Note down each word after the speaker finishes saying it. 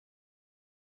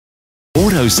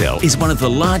AUTOSELL is one of the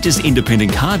largest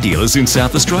independent car dealers in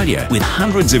South Australia. With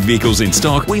hundreds of vehicles in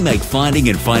stock, we make finding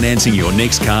and financing your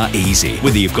next car easy.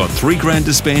 Whether you've got $3,000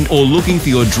 to spend or looking for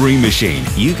your dream machine,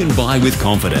 you can buy with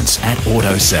confidence at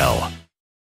AUTOSELL.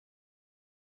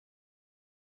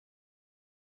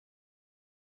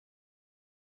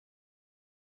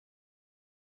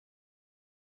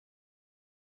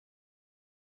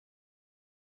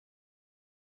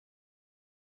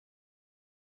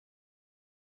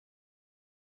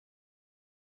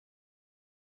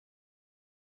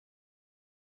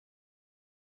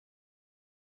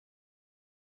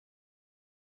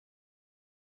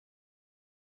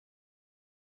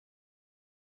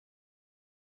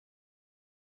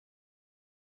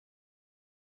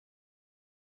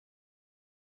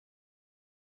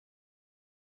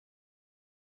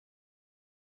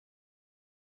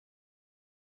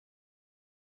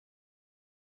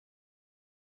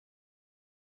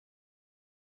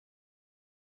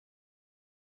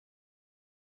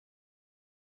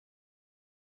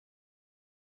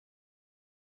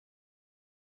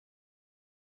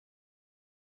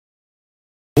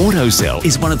 AUTOSELL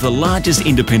is one of the largest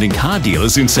independent car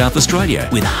dealers in South Australia.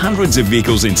 With hundreds of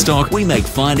vehicles in stock, we make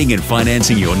finding and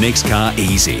financing your next car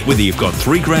easy. Whether you've got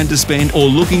 $3,000 to spend or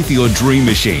looking for your dream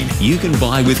machine, you can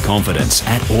buy with confidence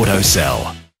at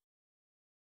AUTOSELL.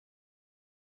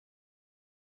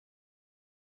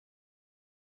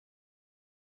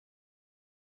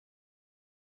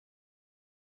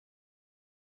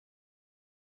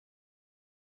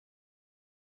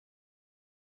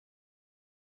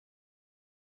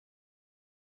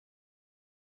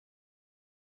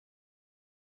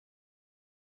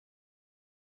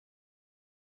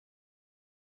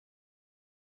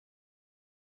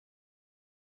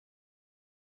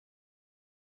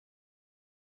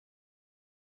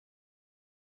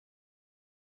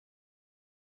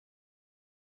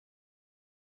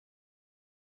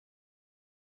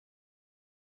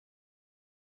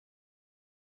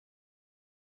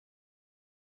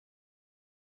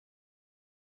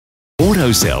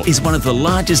 AUTOSELL is one of the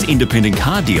largest independent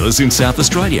car dealers in South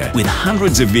Australia. With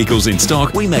hundreds of vehicles in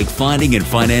stock, we make finding and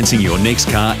financing your next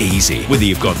car easy. Whether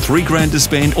you've got $3,000 to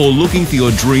spend or looking for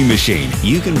your dream machine,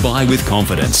 you can buy with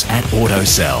confidence at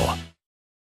AUTOSELL.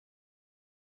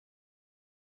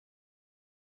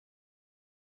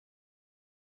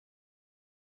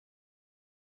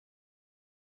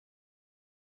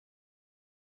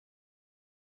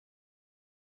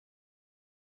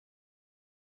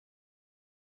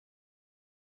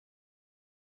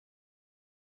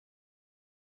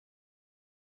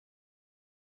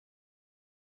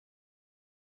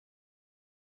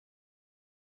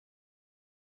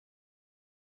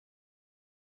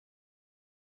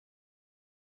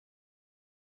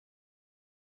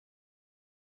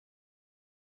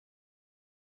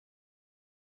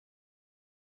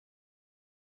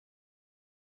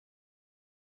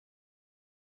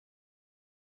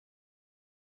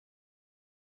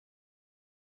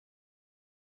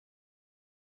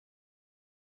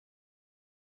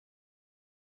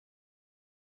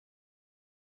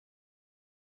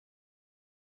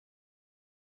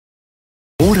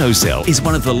 AUTOSELL is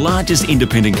one of the largest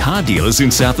independent car dealers in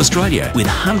South Australia. With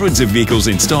hundreds of vehicles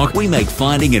in stock, we make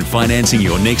finding and financing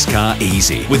your next car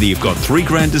easy. Whether you've got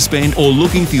 $3,000 to spend or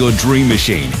looking for your dream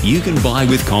machine, you can buy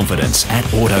with confidence at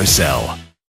AUTOSELL.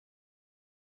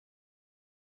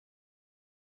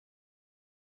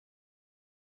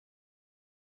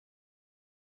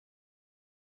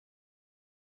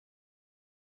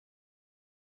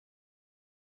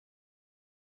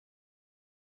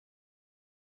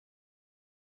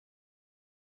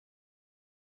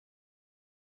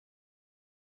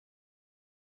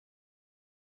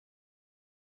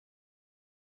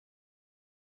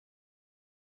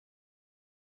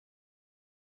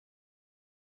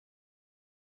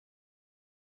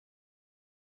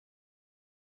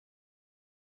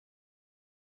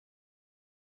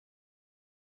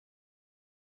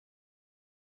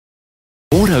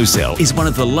 AUTOSELL is one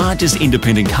of the largest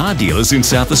independent car dealers in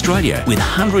South Australia. With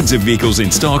hundreds of vehicles in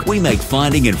stock, we make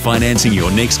finding and financing your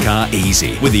next car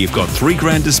easy. Whether you've got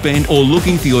 $3,000 to spend or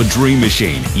looking for your dream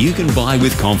machine, you can buy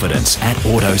with confidence at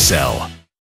AUTOSELL.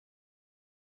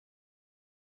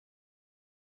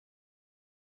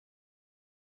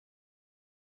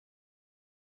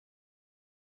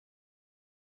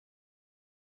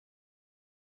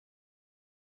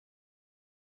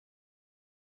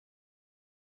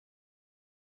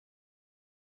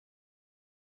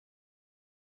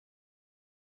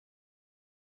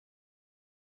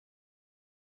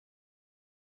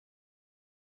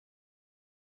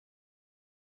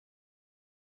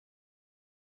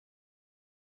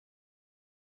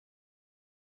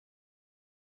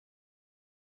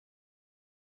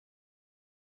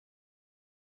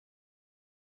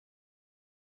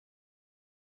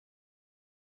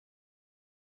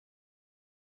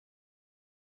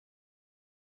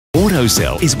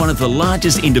 AUTOSELL is one of the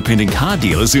largest independent car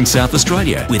dealers in South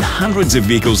Australia. With hundreds of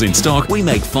vehicles in stock, we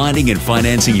make finding and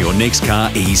financing your next car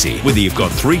easy. Whether you've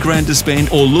got $3,000 to spend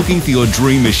or looking for your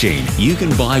dream machine, you can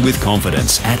buy with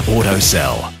confidence at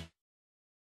AUTOSELL.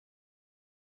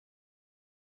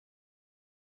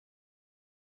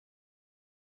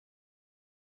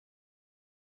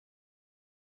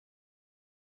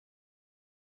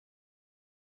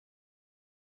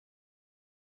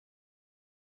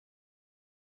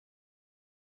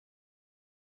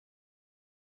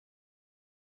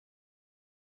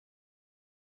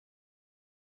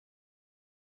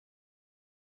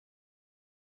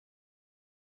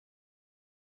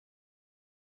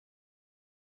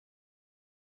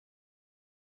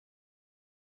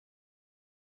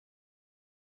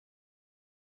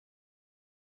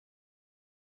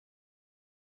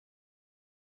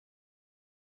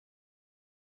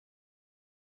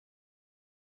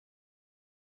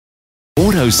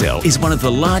 AUTOSELL is one of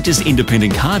the largest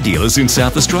independent car dealers in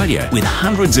South Australia. With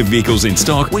hundreds of vehicles in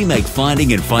stock, we make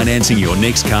finding and financing your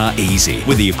next car easy.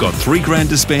 Whether you've got $3,000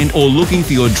 to spend or looking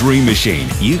for your dream machine,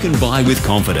 you can buy with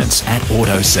confidence at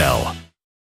AUTOSELL.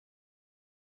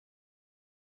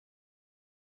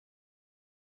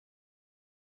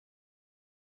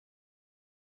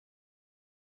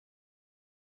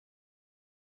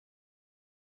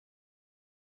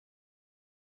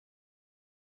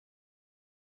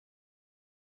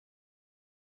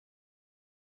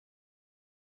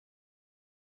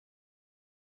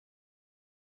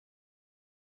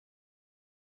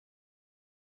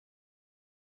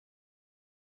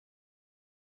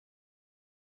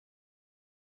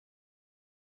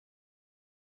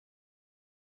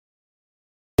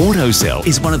 AUTOSELL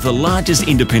is one of the largest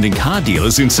independent car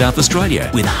dealers in South Australia.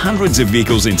 With hundreds of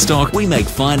vehicles in stock, we make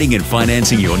finding and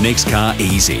financing your next car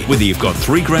easy. Whether you've got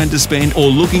 $3,000 to spend or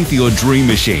looking for your dream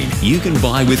machine, you can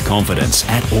buy with confidence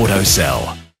at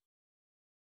AUTOSELL.